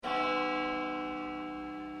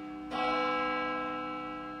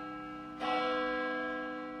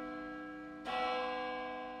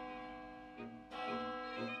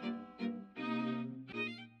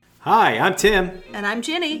Hi, I'm Tim. And I'm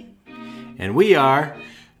Ginny. And we are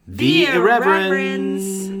The Irreverends.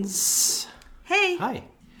 Irreverends. Hey. Hi.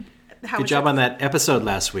 How Good was job your- on that episode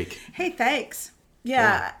last week. Hey, thanks.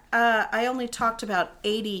 Yeah, I only talked about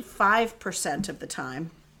 85% of the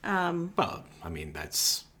time. Well, I mean,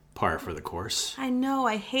 that's par for the course. I know.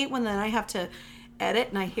 I hate when then I have to edit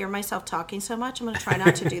and I hear myself talking so much. I'm going to try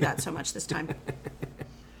not to do that so much this time.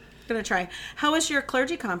 Going to try. How was your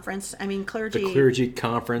clergy conference? The clergy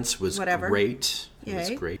conference was great. Yay. It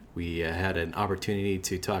was great. We had an opportunity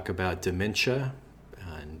to talk about dementia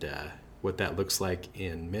and what that looks like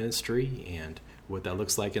in ministry and what that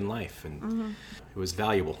looks like in life. And it was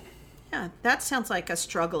valuable. Yeah, that sounds like a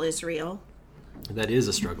struggle is real. That is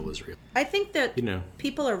a struggle is real. I think that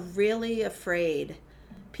people are really afraid.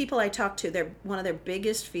 People I talk to, one of their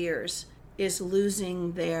biggest fears is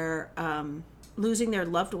losing their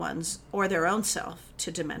loved ones or their own self to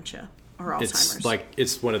dementia or Alzheimer's.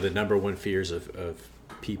 It's one of the number one fears of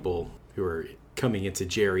people who are coming into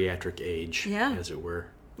geriatric age, as it were.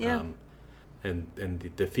 Yeah.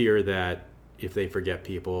 And the fear that if they forget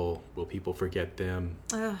people, will people forget them?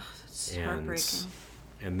 Oh, that's heartbreaking.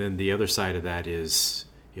 And then the other side of that is,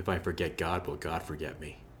 if I forget God, will God forget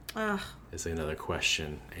me? Is another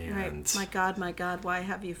question. And right. My God, why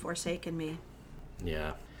have you forsaken me?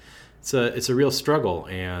 Yeah. It's a real struggle.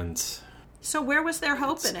 And so where was there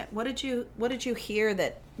hope in it? What did you hear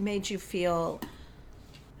that made you feel?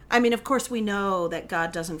 I mean, of course, we know that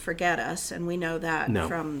God doesn't forget us, and we know that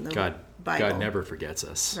from the Bible. God never forgets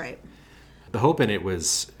us. Right. The hope in it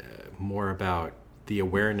was more about the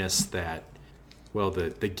awareness that,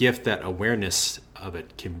 the gift that awareness of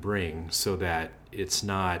it can bring, so that it's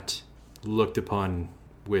not looked upon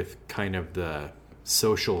with kind of the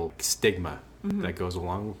social stigma that goes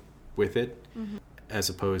along with it, as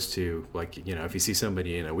opposed to, if you see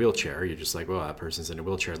somebody in a wheelchair, you're just like, well, that person's in a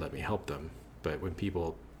wheelchair, let me help them. But when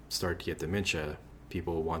people start to get dementia,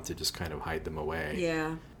 people want to just kind of hide them away.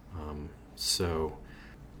 Yeah. So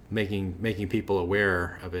making people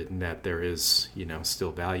aware of it, and that there is,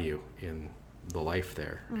 still value in the life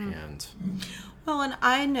there. And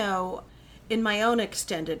I know in my own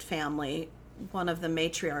extended family, one of the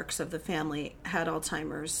matriarchs of the family had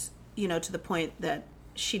Alzheimer's, to the point that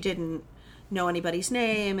she didn't know anybody's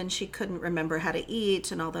name and she couldn't remember how to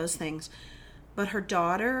eat and all those things. But her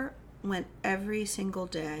daughter went every single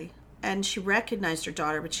day, and she recognized her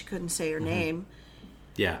daughter, but she couldn't say her name.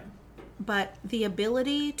 Yeah. But the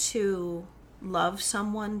ability to love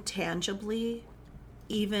someone tangibly,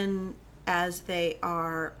 even as they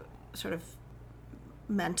are sort of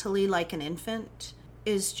mentally like an infant,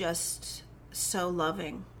 is just so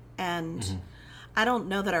loving. And I don't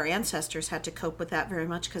know that our ancestors had to cope with that very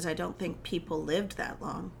much, because I don't think people lived that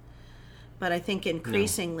long. But I think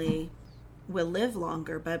increasingly we'll live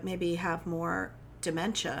longer, but maybe have more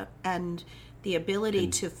dementia, and the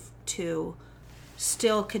ability to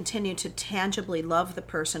still continue to tangibly love the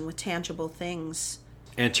person with tangible things.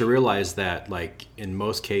 And to realize that, in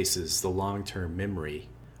most cases, the long-term memory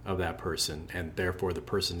of that person, and therefore the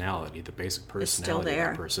personality, the basic personality of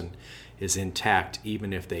that person, is intact,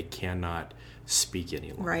 even if they cannot speak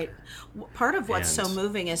any longer. Right. Part of what's so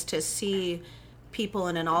moving is to see people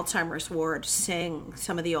in an Alzheimer's ward sing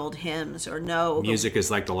some of the old hymns or know. Music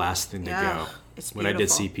is like the last thing to go. It's beautiful. When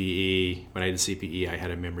I did CPE, I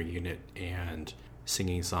had a memory unit, and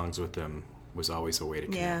singing songs with them was always a way to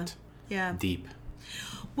connect. Yeah. Deep.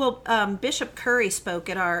 Well, Bishop Curry spoke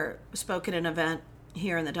at an event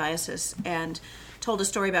here in the diocese, and told a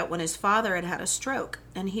story about when his father had a stroke,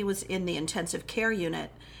 and he was in the intensive care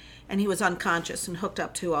unit, and he was unconscious and hooked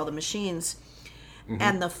up to all the machines.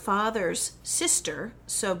 And the father's sister,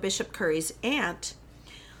 so Bishop Curry's aunt,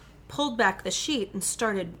 pulled back the sheet and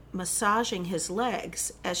started massaging his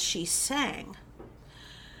legs as she sang.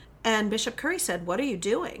 And Bishop Curry said, "What are you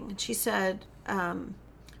doing?" And she said,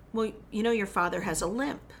 well, your father has a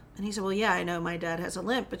limp. And he said, well, yeah, I know my dad has a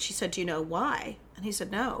limp. But she said, do you know why? And he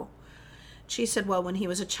said, no. She said, well, when he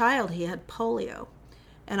was a child, he had polio.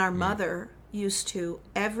 And our mother used to,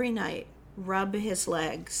 every night, rub his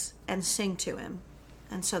legs and sing to him.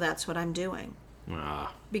 And so that's what I'm doing.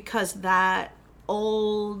 Because that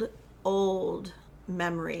old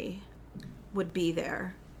memory would be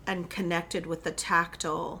there, and connected with the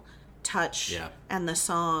tactile touch and the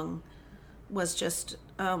song was just,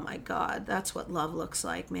 oh my God, that's what love looks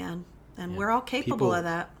like, man. And we're all capable of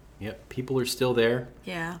that. Yep, people are still there.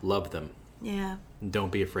 Yeah. Love them. Yeah. And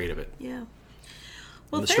don't be afraid of it. Yeah.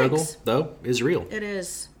 Well, and the struggle, though, is real. It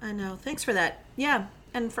is. I know. Thanks for that. Yeah.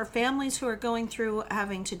 And for families who are going through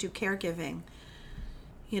having to do caregiving,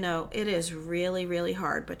 it is really, really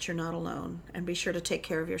hard, but you're not alone. And be sure to take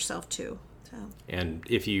care of yourself too. So. And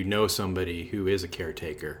if you know somebody who is a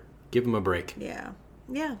caretaker, give them a break. Yeah.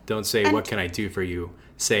 Yeah. Don't say, what can I do for you?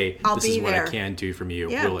 Say, this is what I can do for you.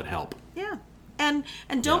 Yeah. Will it help? Yeah. And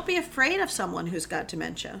don't be afraid of someone who's got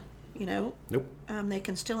dementia. Nope. They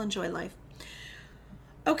can still enjoy life.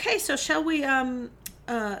 Okay, so shall we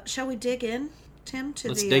dig in, Tim, to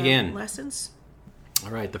Let's dig in. Lessons?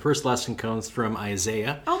 All right, the first lesson comes from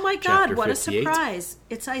Isaiah. Oh my God, what 58. A surprise.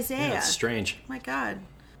 It's Isaiah. Yeah, it's strange. Oh my God.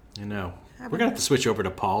 I know. We're going to have to switch over to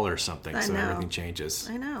Paul or something so everything changes.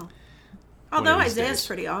 I know. Although Isaiah's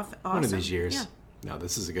pretty awesome. One of these years. Yeah. No,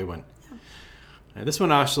 this is a good one. Yeah. And this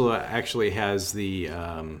one also actually has the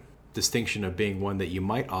distinction of being one that you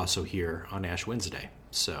might also hear on Ash Wednesday.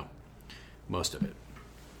 So, most of it.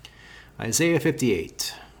 Isaiah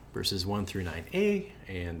 58, verses 1 through 9a,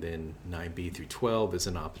 and then 9b through 12 is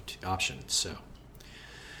an option. So,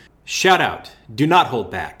 shout out, do not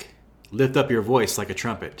hold back. Lift up your voice like a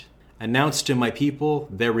trumpet. Announce to my people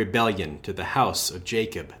their rebellion, to the house of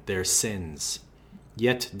Jacob their sins.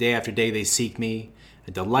 Yet day after day they seek me,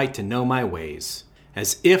 and delight to know my ways,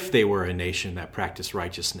 as if they were a nation that practiced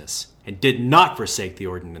righteousness, and did not forsake the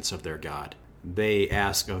ordinance of their God. They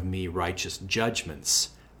ask of me righteous judgments.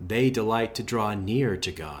 They delight to draw near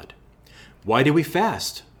to God. Why do we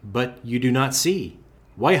fast, but you do not see?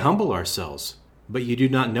 Why humble ourselves, but you do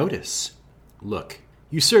not notice? Look,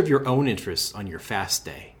 you serve your own interests on your fast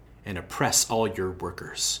day, and oppress all your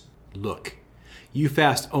workers. Look, you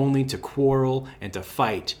fast only to quarrel and to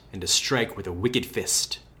fight and to strike with a wicked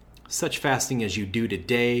fist. Such fasting as you do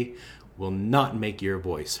today will not make your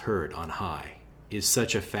voice heard on high. Is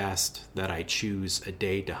such a fast that I choose a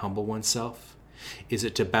day to humble oneself? Is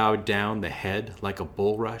it to bow down the head like a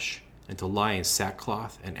bulrush and to lie in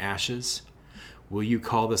sackcloth and ashes? Will you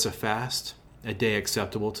call this a fast, a day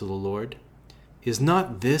acceptable to the Lord? Is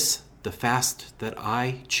not this the fast that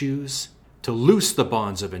I choose? To loose the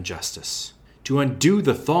bonds of injustice, to undo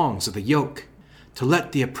the thongs of the yoke, to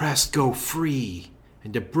let the oppressed go free,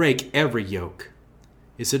 and to break every yoke.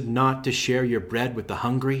 Is it not to share your bread with the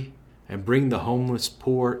hungry, and bring the homeless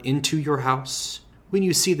poor into your house? When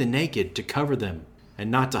you see the naked, to cover them, and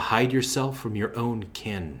not to hide yourself from your own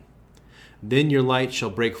kin. Then your light shall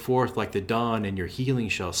break forth like the dawn, and your healing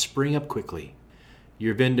shall spring up quickly.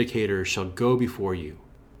 Your vindicator shall go before you.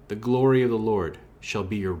 The glory of the Lord shall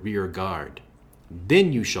be your rear guard.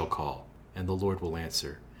 Then you shall call, and the Lord will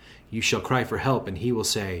answer. You shall cry for help, and he will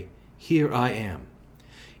say, Here I am.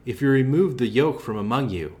 If you remove the yoke from among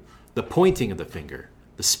you, the pointing of the finger,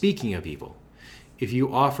 the speaking of evil, if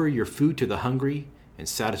you offer your food to the hungry and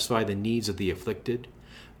satisfy the needs of the afflicted,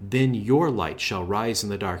 then your light shall rise in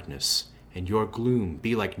the darkness, and your gloom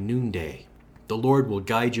be like noonday. The Lord will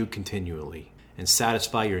guide you continually, and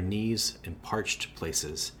satisfy your needs in parched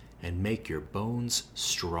places, and make your bones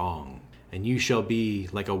strong. And you shall be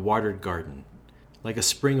like a watered garden, like a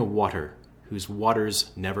spring of water, whose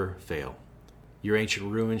waters never fail. Your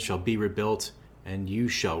ancient ruins shall be rebuilt, and you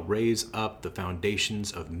shall raise up the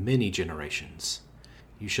foundations of many generations.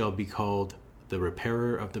 You shall be called the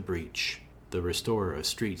repairer of the breach, the restorer of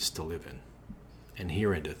streets to live in. And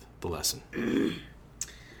here endeth the lesson.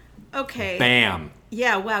 Okay. Bam!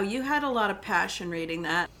 Yeah, wow, you had a lot of passion reading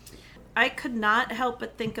that. I could not help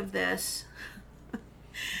but think of this.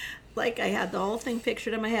 Like I had the whole thing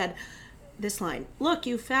pictured in my head. This line, look,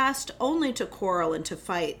 you fast only to quarrel and to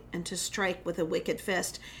fight and to strike with a wicked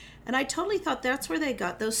fist. And I totally thought that's where they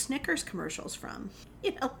got those Snickers commercials from.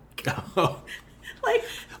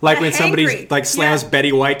 Like when somebody slams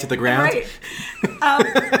Betty White to the ground.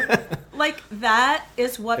 Right. Like that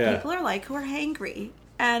is what people are like who are hangry.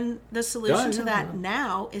 And the solution to that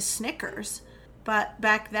now is Snickers. But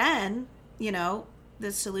back then,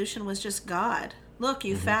 the solution was just God. Look,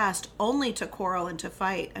 you fast only to quarrel and to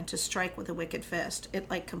fight and to strike with a wicked fist. It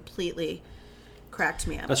completely cracked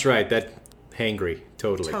me up. That's right. That hangry.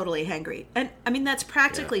 Totally hangry. And I mean, that's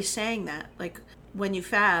practically saying that. Like when you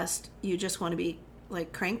fast, you just want to be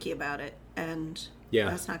cranky about it. And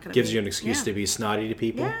that's not going to gives you an excuse to be snotty to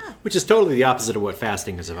people, which is totally the opposite of what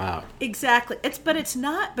fasting is about. Exactly. But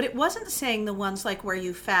it wasn't saying the ones where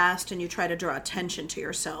you fast and you try to draw attention to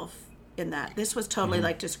yourself in that. This was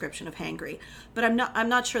totally description of hangry. But I'm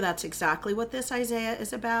not sure that's exactly what this Isaiah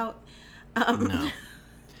is about. No.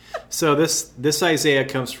 So this Isaiah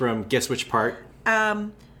comes from, guess which part?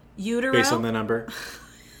 Utero. Based on the number.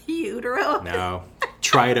 Utero. No.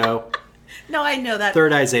 Trito. No, I know that.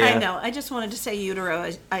 Third Isaiah. I know. I just wanted to say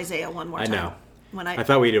utero Isaiah one more time. I know. I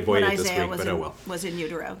thought we'd avoid it this week, but was in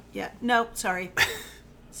utero. Yeah. No, sorry.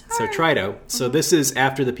 So Trito. So this is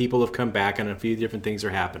after the people have come back and a few different things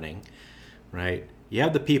are happening, right? You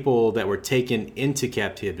have the people that were taken into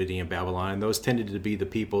captivity in Babylon, and those tended to be the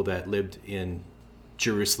people that lived in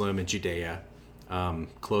Jerusalem and Judea,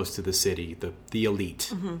 close to the city, the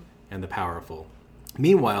elite and the powerful.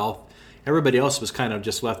 Meanwhile, everybody else was kind of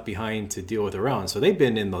just left behind to deal with their own. So they've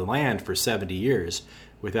been in the land for 70 years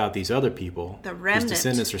without these other people. The remnant. Whose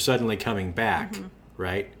descendants are suddenly coming back,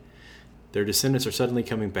 right? Their descendants are suddenly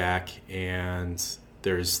coming back, and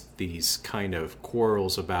there's these kind of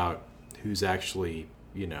quarrels about who's actually,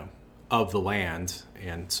 of the land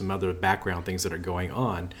and some other background things that are going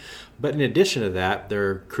on. But in addition to that,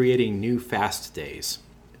 they're creating new fast days.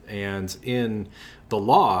 And in the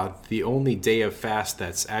law, the only day of fast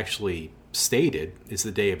that's actually stated is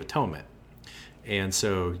the Day of Atonement. And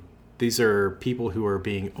so these are people who are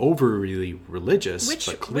being overly religious,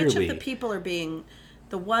 but clearly... Which of the people are being...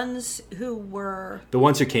 The ones who were... The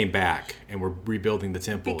ones who came back and were rebuilding the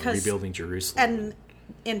temple and rebuilding Jerusalem.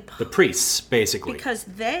 And the priests, basically. Because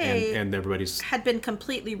they and everybody's had been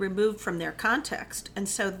completely removed from their context. And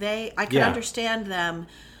so I can understand them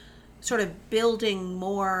sort of building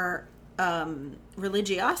more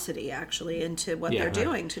religiosity, actually, into what they're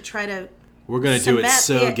doing to try to... We're going to do it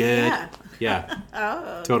so good. Yeah.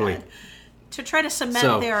 Oh, totally. God. To try to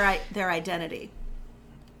cement their identity.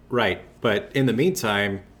 Right. But in the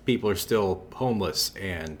meantime, people are still homeless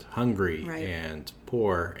and hungry and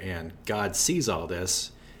poor, and God sees all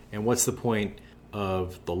this. And what's the point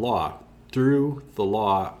of the law? Through the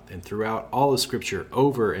law and throughout all of Scripture,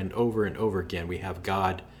 over and over and over again, we have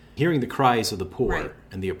God hearing the cries of the poor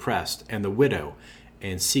and the oppressed and the widow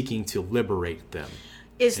and seeking to liberate them.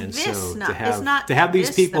 To have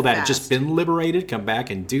these people that have just been liberated come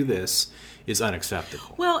back and do this is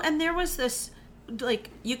unacceptable. Well, and there was this...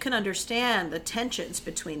 you can understand the tensions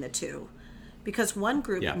between the two, because one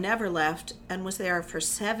group never left and was there for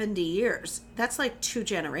 70 years. That's like 2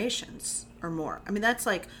 generations or more. I mean, that's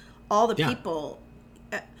like all the people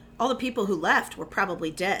who left were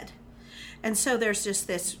probably dead. And so there's just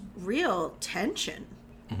this real tension.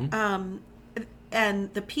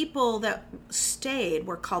 And the people that stayed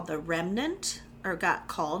were called the remnant, or got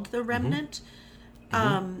called the remnant.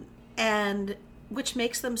 And which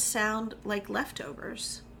makes them sound like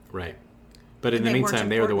leftovers. Right. But in the meantime,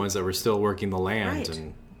 they were the ones that were still working the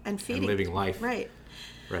land and feeding. And living life. Right.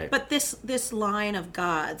 But this line of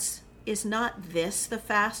God's, is not this the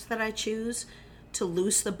fast that I choose? To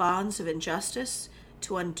loose the bonds of injustice,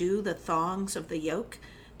 to undo the thongs of the yoke,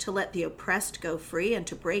 to let the oppressed go free, and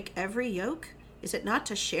to break every yoke? Is it not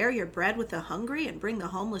to share your bread with the hungry and bring the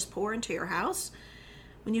homeless poor into your house?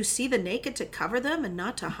 When you see the naked, to cover them and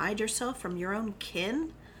not to hide yourself from your own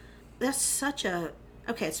kin? That's such a...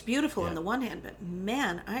 Okay, it's beautiful on the one hand, but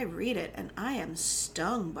man, I read it and I am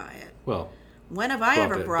stung by it. Well, when have I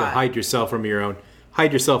ever brought... To hide yourself from your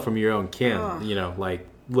own kin. Oh. Like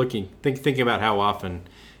thinking about how often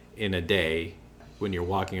in a day when you're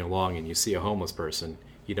walking along and you see a homeless person,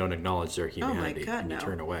 you don't acknowledge their humanity. Oh my God, and you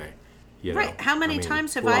turn away. Right. How many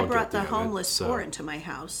times have I brought the homeless poor into my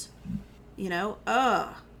house?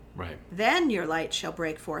 Right. Then your light shall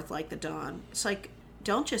break forth like the dawn. It's like,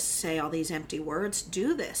 don't just say all these empty words.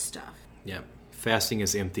 Do this stuff. Yeah. Fasting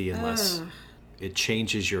is empty unless it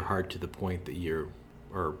changes your heart to the point that you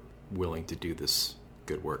are willing to do this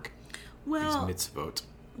good work. Well, these mitzvot.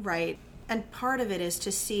 Right. And part of it is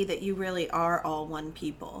to see that you really are all one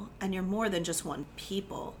people. And you're more than just one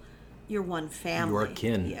people. You're one family. You are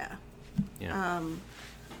kin. Yeah.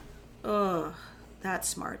 That's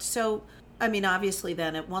smart. So... I mean, obviously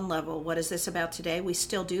then at one level, what is this about today? We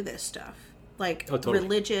still do this stuff. Like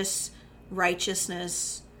religious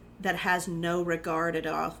righteousness that has no regard at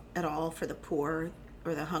all for the poor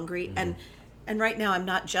or the hungry. And right now I'm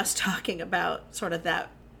not just talking about sort of that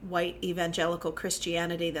white evangelical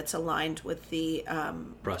Christianity that's aligned with the...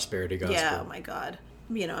 prosperity gospel. Yeah, oh my God.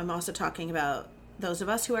 I'm also talking about those of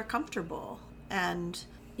us who are comfortable. And,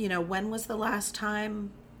 when was the last time...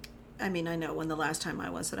 I mean, I know when the last time I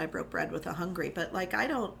was that I broke bread with the hungry, but like I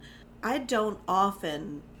don't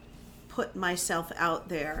often put myself out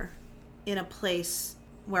there in a place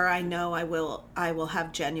where I know I will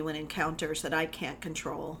have genuine encounters that I can't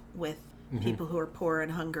control with people who are poor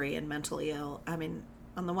and hungry and mentally ill. I mean,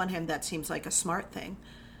 on the one hand, that seems like a smart thing,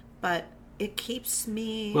 but it keeps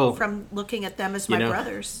me from looking at them as my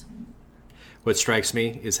brothers. What strikes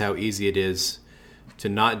me is how easy it is to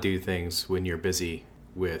not do things when you're busy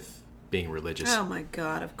with being religious. Oh my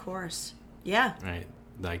God, of course. Yeah. Right.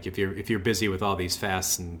 Like if you're busy with all these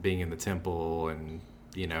fasts and being in the temple and,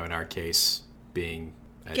 in our case, being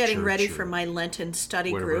at getting church ready for my Lenten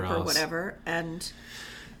study group or else. whatever. And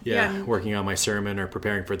Yeah. working on my sermon or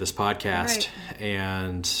preparing for this podcast, Right.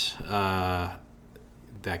 and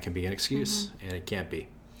that can be an excuse, and it can't be.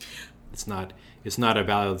 It's not a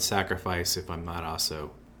valid sacrifice if I'm not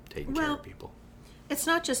also taking care of people. It's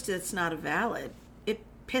not just that it's not a valid. It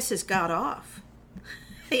pisses God off.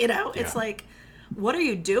 It's like, what are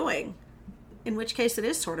you doing? In which case it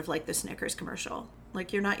is sort of like the Snickers commercial.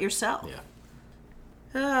 Like you're not yourself.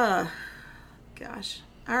 Yeah. Gosh.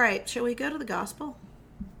 All right. Shall we go to the gospel?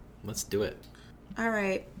 Let's do it. All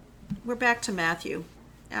right. We're back to Matthew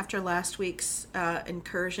after last week's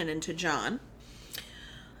incursion into John.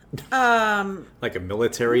 Like a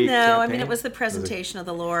military No, campaign? I mean, it was the presentation of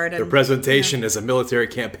the Lord. The presentation is a military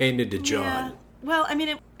campaign into John. Yeah. Well, I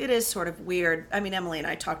mean, it is sort of weird. I mean, Emily and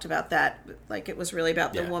I talked about that. Like, it was really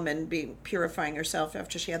about the woman purifying herself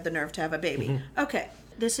after she had the nerve to have a baby. Mm-hmm. Okay.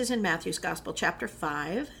 This is in Matthew's Gospel, chapter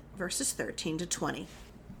 5, verses 13 to 20.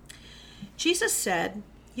 Jesus said,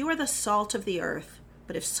 "You are the salt of the earth,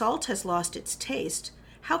 but if salt has lost its taste,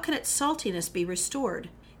 how can its saltiness be restored?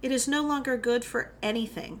 It is no longer good for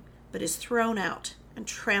anything, but is thrown out and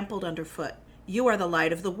trampled underfoot. You are the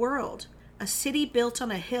light of the world. A city built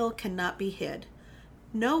on a hill cannot be hid.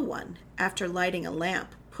 No one, after lighting a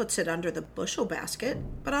lamp, puts it under the bushel basket,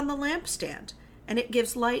 but on the lampstand, and it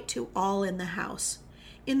gives light to all in the house.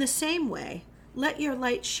 In the same way, let your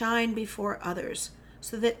light shine before others,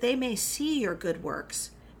 so that they may see your good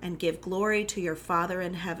works and give glory to your Father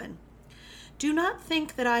in heaven. Do not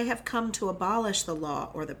think that I have come to abolish the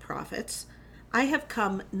law or the prophets. I have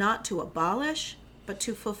come not to abolish, but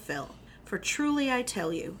to fulfill. For truly I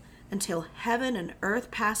tell you, until heaven and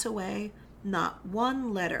earth pass away, not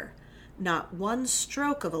one letter, not one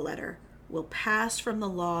stroke of a letter will pass from the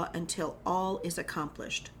law until all is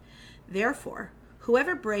accomplished. Therefore,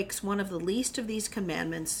 whoever breaks one of the least of these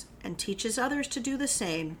commandments and teaches others to do the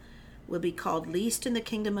same will be called least in the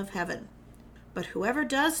kingdom of heaven. But whoever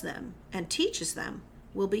does them and teaches them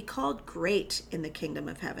will be called great in the kingdom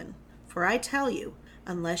of heaven. For I tell you,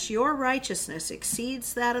 unless your righteousness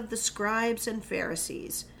exceeds that of the scribes and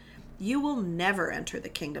Pharisees, you will never enter the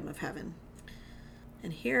kingdom of heaven."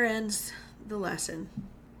 And here ends the lesson.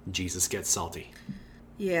 Jesus gets salty.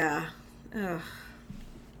 Yeah. Ugh.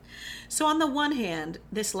 So on the one hand,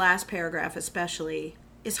 this last paragraph especially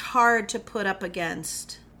is hard to put up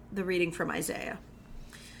against the reading from Isaiah.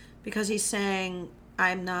 Because he's saying,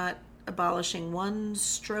 I'm not abolishing one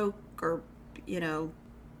stroke or,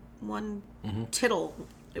 one tittle.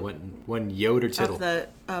 One yod or tittle.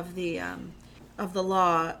 Of the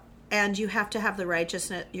law. And you have to have the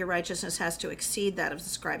righteousness, your righteousness has to exceed that of the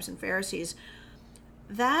scribes and Pharisees.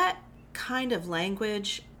 That kind of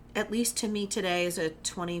language, at least to me today as a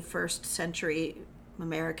 21st century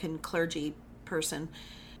American clergy person,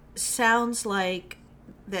 sounds like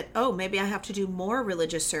that, maybe I have to do more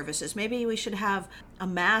religious services. Maybe we should have a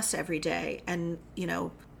mass every day. And,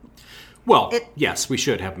 Well, yes, we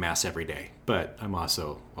should have mass every day. But I'm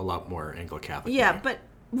also a lot more Anglo-Catholic. Yeah, but,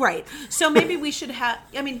 right. So maybe we should have,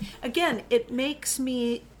 again, it makes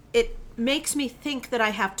me think that I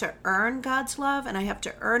have to earn God's love, and I have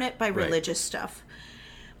to earn it by religious stuff.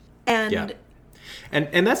 And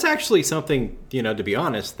and that's actually something, to be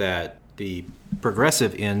honest, that the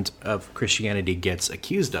progressive end of Christianity gets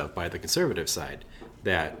accused of by the conservative side,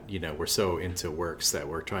 that, we're so into works that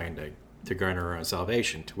we're trying to garner our own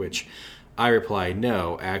salvation, to which I reply,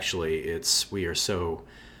 no, actually, we are so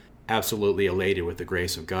absolutely elated with the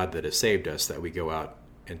grace of God that has saved us that we go out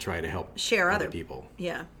and try to help share other people.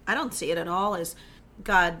 Yeah. I don't see it at all as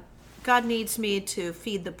God needs me to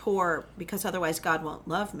feed the poor because otherwise God won't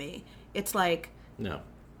love me. It's like, no,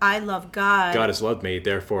 I love God. God has loved me,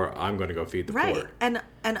 therefore I'm going to go feed the poor. Right.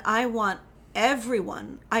 And I want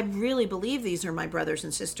everyone, I really believe these are my brothers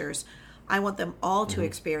and sisters. I want them all to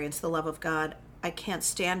experience the love of God. I can't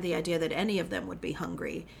stand the idea that any of them would be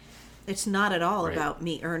hungry. It's not at all about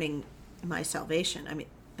me earning my salvation. I mean,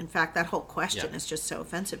 in fact, that whole question is just so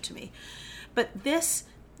offensive to me. But this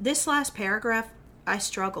last paragraph, I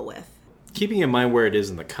struggle with. Keeping in mind where it is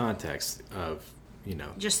in the context of,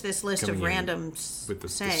 just this list of random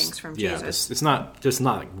sayings from Jesus. It's not just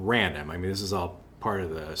not random. I mean, this is all part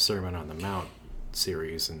of the Sermon on the Mount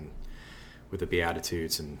series and with the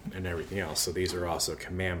Beatitudes and everything else. So these are also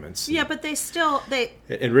commandments. Yeah, but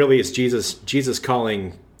and really it's Jesus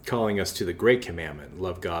calling us to the great commandment: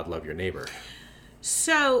 love God, love your neighbor.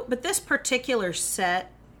 So, but this particular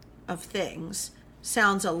set of things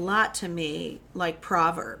sounds a lot to me like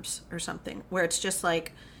Proverbs or something, where it's just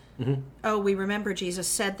like, we remember Jesus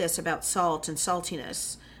said this about salt and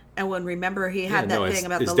saltiness, and when remember he had thing about the light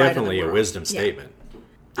of the world. It's definitely a wisdom statement.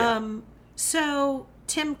 Yeah. So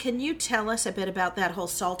Tim, can you tell us a bit about that whole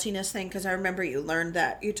saltiness thing? Because I remember you learned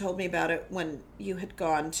that. You told me about it when you had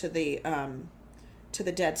gone to the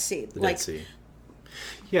Dead Sea. The Dead Sea.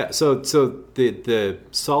 Yeah, so the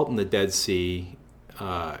salt in the Dead Sea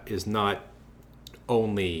is not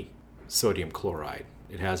only sodium chloride.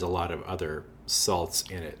 It has a lot of other salts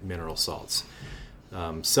in it, mineral salts,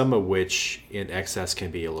 some of which in excess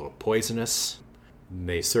can be a little poisonous.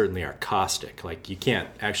 They certainly are caustic. Like you can't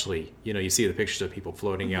actually, you see the pictures of people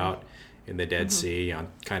floating out in the Dead Sea,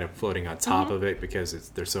 kind of floating on top of it because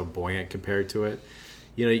they're so buoyant compared to it.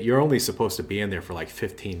 You're only supposed to be in there for like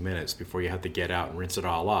 15 minutes before you have to get out and rinse it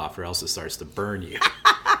all off, or else it starts to burn you.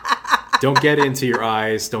 Don't get it into your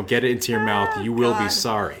eyes. Don't get it into your mouth. You will be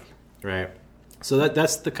sorry, right? So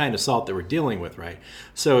that's the kind of salt that we're dealing with, right?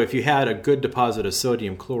 So if you had a good deposit of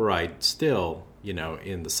sodium chloride still,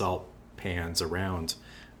 in the salt pans around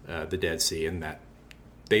the Dead Sea, and that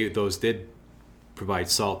those did provide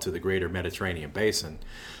salt to the greater Mediterranean basin,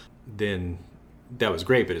 then that was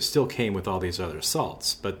great, but it still came with all these other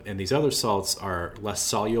salts. And these other salts are less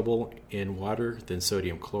soluble in water than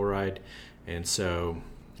sodium chloride, and so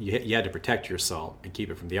you had to protect your salt and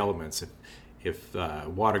keep it from the elements. If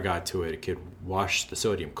water got to it, it could wash the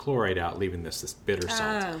sodium chloride out, leaving this bitter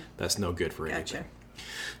salt. That's no good for anything.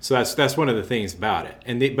 So that's one of the things about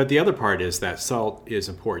it. But the other part is that salt is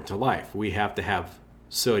important to life. We have to have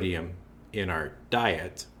sodium in our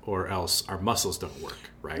diet, or else our muscles don't work,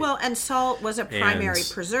 right? Well, and salt was a primary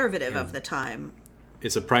preservative of the time.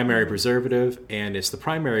 It's a primary preservative, and it's the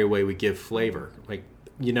primary way we give flavor. Like,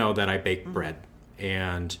 that I bake bread.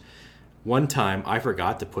 And one time I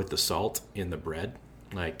forgot to put the salt in the bread.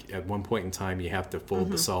 Like at one point in time, you have to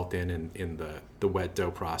fold the salt in the wet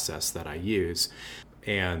dough process that I use.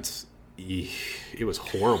 And it was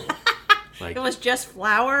horrible. Like, it was just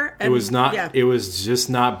flour? It was not. Yeah. It was just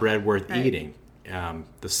not bread worth eating.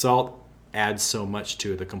 The salt adds so much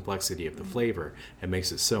to the complexity of the flavor and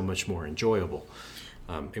makes it so much more enjoyable.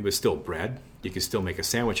 It was still bread. You could still make a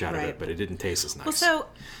sandwich out of it, but it didn't taste as nice. Well, so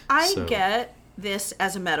I get this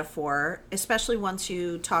as a metaphor, especially once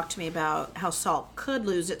you talk to me about how salt could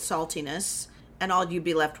lose its saltiness and all you'd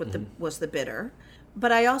be left with was the bitter.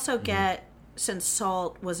 But I also get, since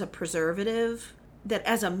salt was a preservative, that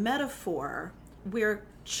as a metaphor, we're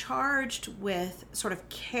charged with sort of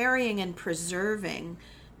carrying and preserving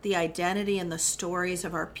the identity and the stories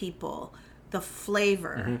of our people, the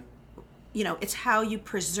flavor. It's how you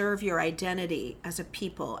preserve your identity as a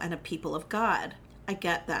people and a people of God. I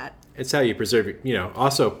get that. It's how you preserve,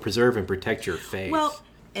 also preserve and protect your faith. Well,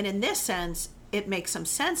 and in this sense, it makes some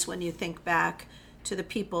sense when you think back to the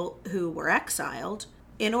people who were exiled.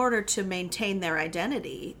 In order to maintain their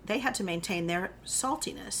identity, they had to maintain their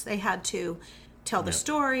saltiness. They had to tell the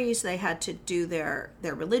stories. They had to do their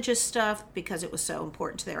religious stuff because it was so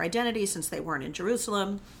important to their identity since they weren't in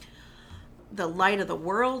Jerusalem. The light of the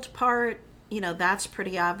world part, that's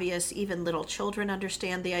pretty obvious. Even little children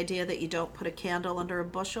understand the idea that you don't put a candle under a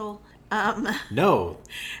bushel. No.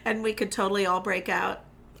 And we could totally all break out.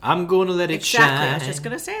 I'm going to let it shine. Exactly. I was just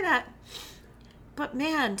going to say that. But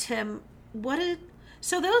man, Tim,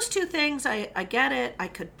 so those two things, I get it. I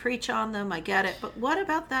could preach on them. I get it. But what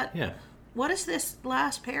about that? Yeah. What does this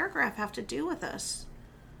last paragraph have to do with us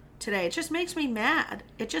today? It just makes me mad.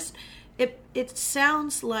 It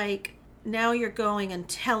sounds like now you're going and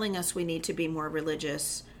telling us we need to be more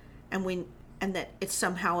religious and that it's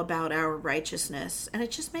somehow about our righteousness. And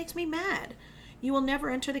it just makes me mad. You will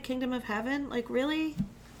never enter the kingdom of heaven? Like, really?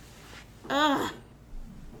 Ugh.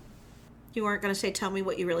 You weren't going to say, tell me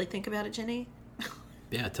what you really think about it, Jenny?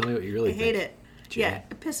 Yeah, tell me what you really think. I hate it. Jenny. Yeah,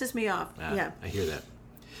 it pisses me off. Yeah. I hear that.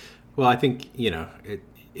 Well, I think,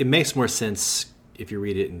 it makes more sense if you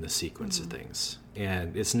read it in the sequence of things.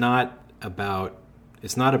 And it's not about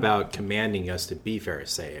commanding us to be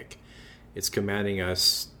Pharisaic. It's commanding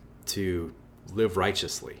us to live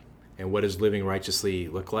righteously. And what does living righteously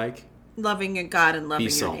look like? Loving your God and loving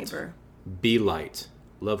Be salt. your neighbor. Be light.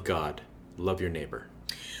 Love God. Love your neighbor.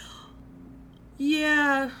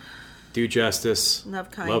 Yeah. Do justice.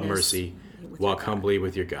 Love kindness. Love mercy. Walk humbly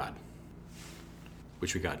with your God.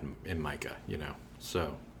 Which we got in Micah,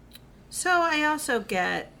 So I also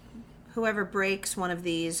get whoever breaks one of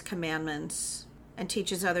these commandments and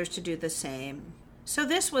teaches others to do the same. So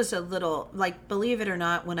this was a little, believe it or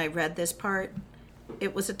not, when I read this part,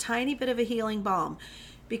 it was a tiny bit of a healing balm.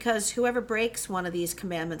 Because whoever breaks one of these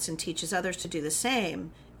commandments and teaches others to do the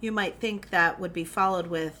same, you might think that would be followed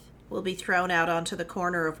with, will be thrown out onto the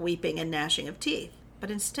corner of weeping and gnashing of teeth. But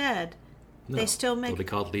instead, they still make... They'll be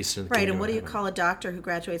called least in the right, kingdom and what do you of heaven. call a doctor who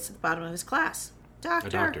graduates at the bottom of his class? Doctor. A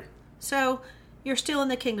doctor. So you're still in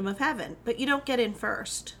the kingdom of heaven, but you don't get in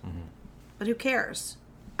first. But who cares?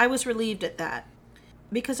 I was relieved at that.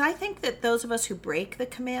 Because I think that those of us who break the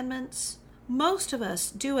commandments, most of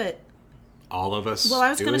us do it. All of us. Well, I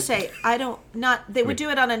was going to say, they would do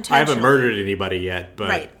it unintentionally. I haven't murdered anybody yet, but.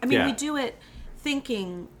 Right. I mean, we do it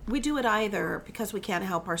thinking, we do it either because we can't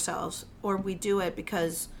help ourselves, or we do it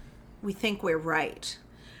because we think we're right.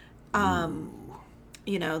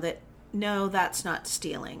 You know, that, no, that's not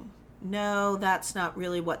stealing. No, that's not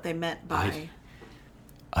really what they meant by.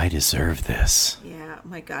 I deserve this. Yeah.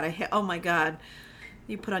 Oh my God.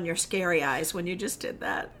 You put on your scary eyes when you just did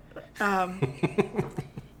that.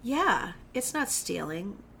 Yeah, it's not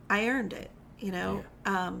stealing. I earned it, you know.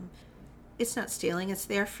 Yeah. It's not stealing. It's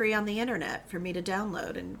there free on the internet for me to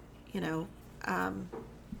download. And, you know,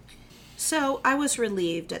 so I was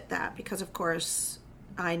relieved at that because, of course,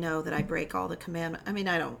 I know that I break all the commandments. I mean,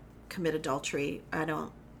 I don't commit adultery. I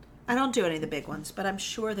don't do any of the big ones, but I'm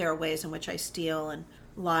sure there are ways in which I steal and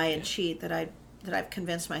lie and cheat that I've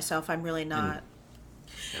convinced myself I'm really not.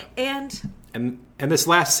 Yeah. And this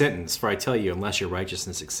last sentence, for I tell you, unless your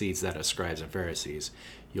righteousness exceeds that of scribes and Pharisees,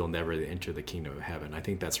 you'll never enter the kingdom of heaven. I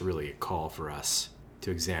think that's really a call for us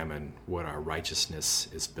to examine what our righteousness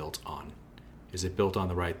is built on. Is it built on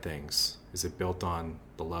the right things? Is it built on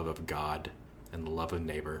the love of God and the love of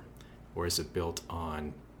neighbor? Or is it built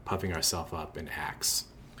on puffing ourselves up in acts?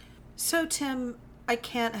 So, Tim, I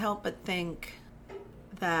can't help but think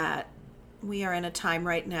that we are in a time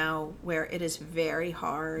right now where it is very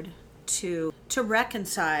hard to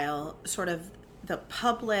reconcile sort of the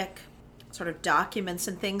public sort of documents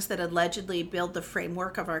and things that allegedly build the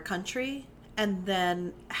framework of our country and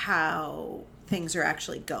then how things are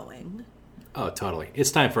actually going. Oh, totally.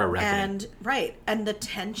 It's time for a reckoning. And the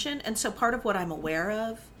tension. And so part of what I'm aware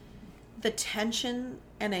of, the tension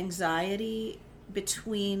and anxiety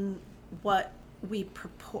between what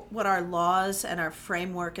our laws and our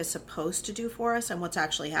framework is supposed to do for us and what's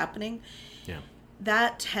actually happening. Yeah.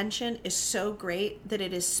 That tension is so great that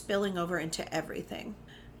it is spilling over into everything.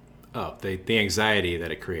 Oh, the anxiety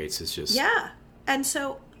that it creates is just and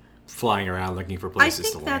so flying around looking for places to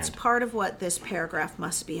land. I think that's part of what this paragraph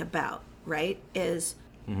must be about, right? Is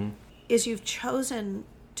you've chosen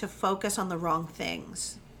to focus on the wrong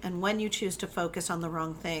things. And when you choose to focus on the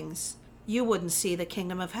wrong things, you wouldn't see the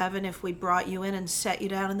kingdom of heaven if we brought you in and set you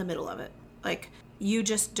down in the middle of it. Like, you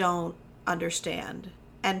just don't understand.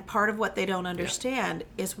 And part of what they don't understand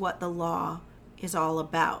is what the law is all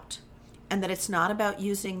about. And that it's not about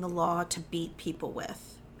using the law to beat people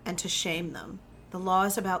with and to shame them. The law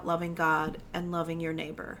is about loving God and loving your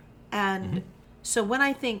neighbor. And so when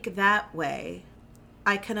I think that way,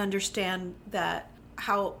 I can understand that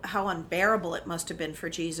how unbearable it must have been for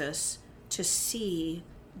Jesus to see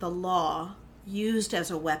the law used as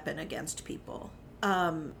a weapon against people,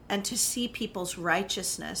 and to see people's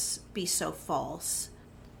righteousness be so false.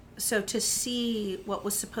 So to see what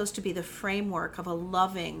was supposed to be the framework of a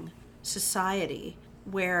loving society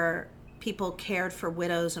where people cared for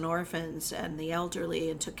widows and orphans and the elderly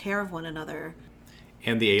and took care of one another.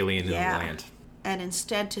 And the alien in the land. And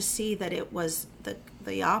instead to see that it was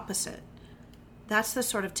the opposite. That's the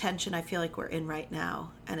sort of tension I feel like we're in right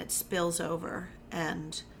now, and it spills over.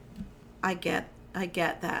 And I get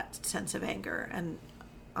that sense of anger and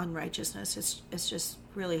unrighteousness. It's just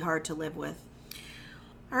really hard to live with.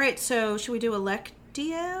 All right, so should we do a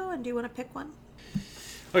Lectio? And do you want to pick one?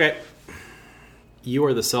 Okay. You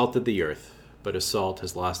are the salt of the earth, but if salt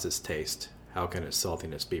has lost its taste, how can its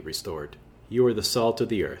saltiness be restored? You are the salt of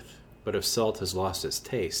the earth, but if salt has lost its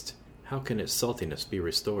taste, how can its saltiness be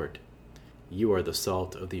restored? You are the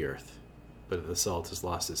salt of the earth, but if the salt has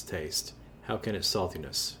lost its taste, how can its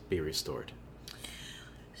saltiness be restored?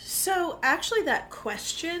 So actually that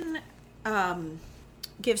question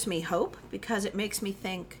gives me hope because it makes me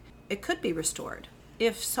think it could be restored.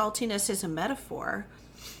 If saltiness is a metaphor,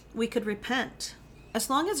 we could repent. As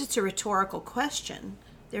long as it's a rhetorical question,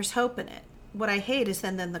 there's hope in it. What I hate is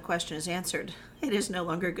then the question is answered. It is no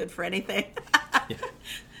longer good for anything. Yeah.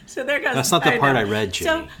 So there goes. That's not the part I read,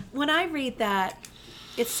 Jenny. So when I read that,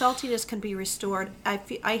 if saltiness can be restored,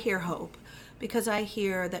 I hear hope. Because I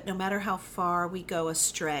hear that no matter how far we go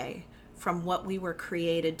astray from what we were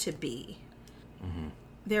created to be,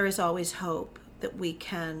 there is always hope that we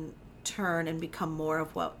can turn and become more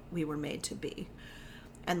of what we were made to be.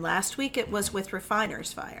 And last week it was with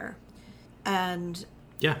refiner's fire. And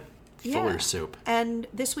Fuller's soup. And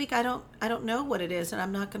this week I don't know what it is, and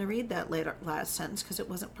I'm not going to read that last sentence because it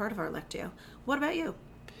wasn't part of our Lectio. What about you?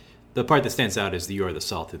 The part that stands out is you are the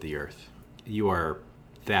salt of the earth. You are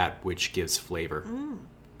that which gives flavor,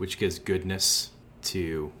 which gives goodness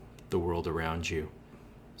to the world around you.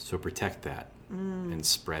 So protect that and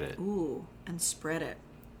spread it. Ooh, and spread it.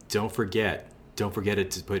 Don't forget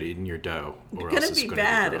it to put it in your dough. Or It's else going to be gonna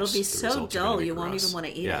bad. gross. It'll be The so results are gonna dull be you won't gross. even want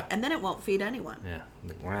to eat Yeah. it. And then it won't feed anyone. Yeah.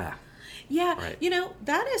 Wah. Yeah, Right. you know,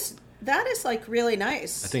 that is like really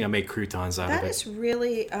nice. I think I made croutons out of That it. is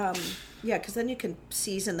really, yeah, because then you can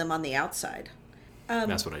season them on the outside.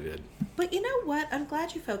 That's what I did. But you know what? I'm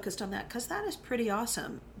glad you focused on that because that is pretty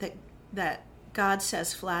awesome. That God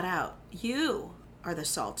says flat out, "You are the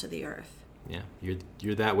salt of the earth." Yeah,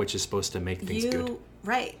 you're that which is supposed to make things good.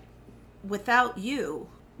 Right. Without you,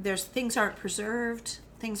 things aren't preserved.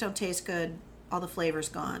 Things don't taste good. All the flavor's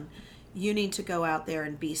gone. You need to go out there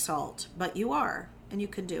and be salt, but you are, and you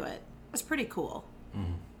can do it. That's pretty cool.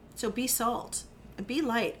 Mm-hmm. So be salt and be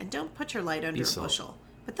light, and don't put your light under a bushel.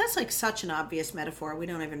 But that's like such an obvious metaphor. We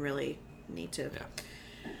don't even really need to.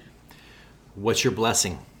 Yeah. What's your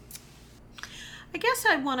blessing? I guess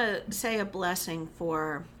I want to say a blessing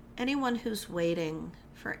for anyone who's waiting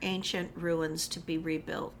for ancient ruins to be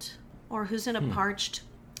rebuilt, or who's in a parched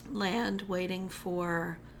land waiting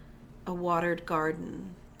for a watered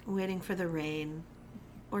garden, waiting for the rain,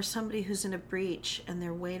 or somebody who's in a breach and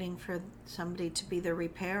they're waiting for somebody to be the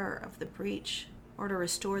repairer of the breach or to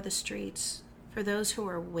restore the streets. For those who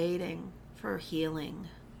are waiting for healing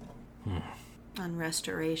on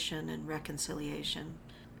restoration and reconciliation.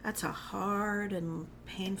 That's a hard and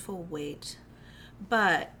painful wait.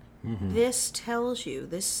 But this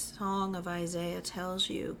song of Isaiah tells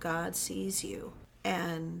you God sees you.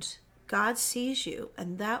 And God sees you.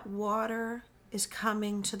 And that water is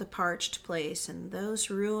coming to the parched place. And those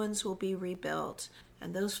ruins will be rebuilt.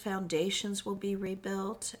 And those foundations will be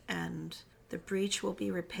rebuilt. And the breach will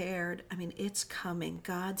be repaired. I mean, it's coming.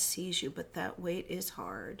 God sees you, but that wait is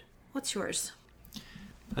hard. What's yours?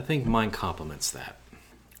 I think mine complements that.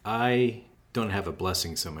 I don't have a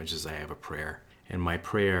blessing so much as I have a prayer. And my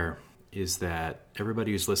prayer is that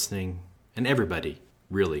everybody who's listening, and everybody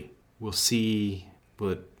really, will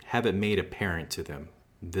have it made apparent to them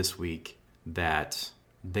this week that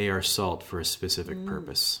they are salt for a specific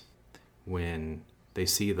purpose. When they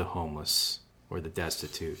see the homeless or the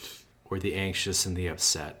destitute or the anxious and the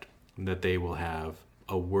upset, that they will have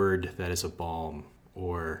a word that is a balm,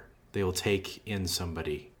 or they will take in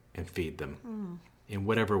somebody and feed them in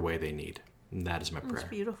whatever way they need. And that is my prayer. That's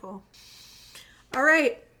beautiful. All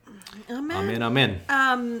right. Amen.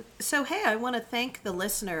 Amen. So, hey, I want to thank the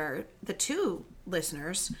two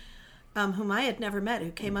listeners whom I had never met,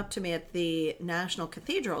 who came up to me at the National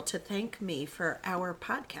Cathedral to thank me for our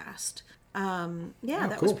podcast.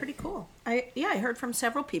 That was pretty cool. I heard from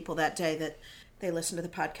several people that day that they listened to the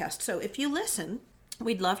podcast. So if you listen,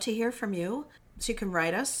 we'd love to hear from you. So you can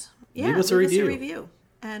write us. Leave us a review.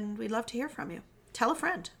 And we'd love to hear from you. Tell a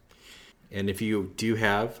friend. And if you do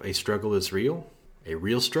have a struggle is real, a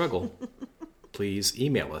real struggle, please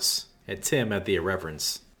email us at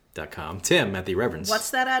tim@theirreverence.com. Tim@theirreverence.com. What's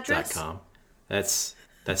that address? That's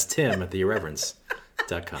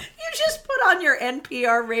tim@theirreverence.com. You just put on your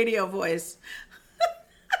NPR radio voice.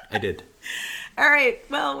 I did. All right.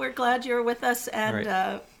 Well, we're glad you're with us,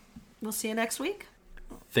 and we'll see you next week.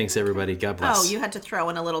 Thanks, everybody. God bless. Oh, you had to throw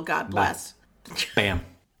in a little God bless. Bam.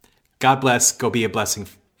 God bless. Go be a blessing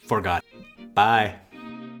for God. Bye.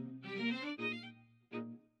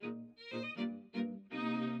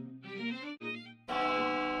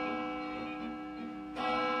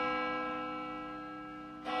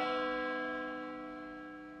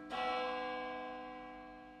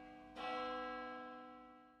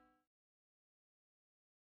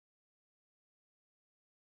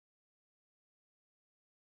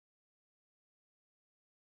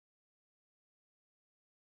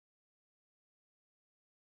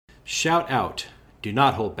 Shout out. Do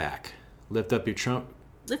not hold back. Lift up your trump.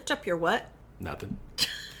 Lift up your what? Nothing.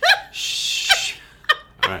 Shh.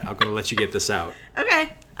 All right, I'm going to let you get this out.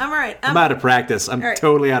 Okay, I'm all right. I'm out of practice. I'm right.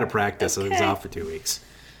 totally out of practice. I was Okay. off for 2 weeks.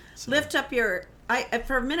 So. Lift up your...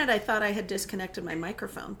 for a minute, I thought I had disconnected my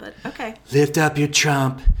microphone, but okay. Lift up your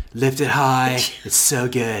trump. Lift it high. It's so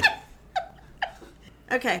good.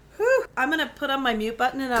 Okay. Whew. I'm going to put on my mute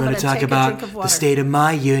button, and I'm Going going to to talk take a about drink of water. the state of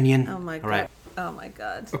my union. Oh, my God. All right. Oh, my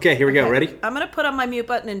God. Okay, here we go. Ready? I'm going to put on my mute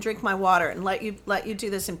button and drink my water and let you do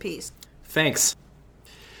this in peace. Thanks.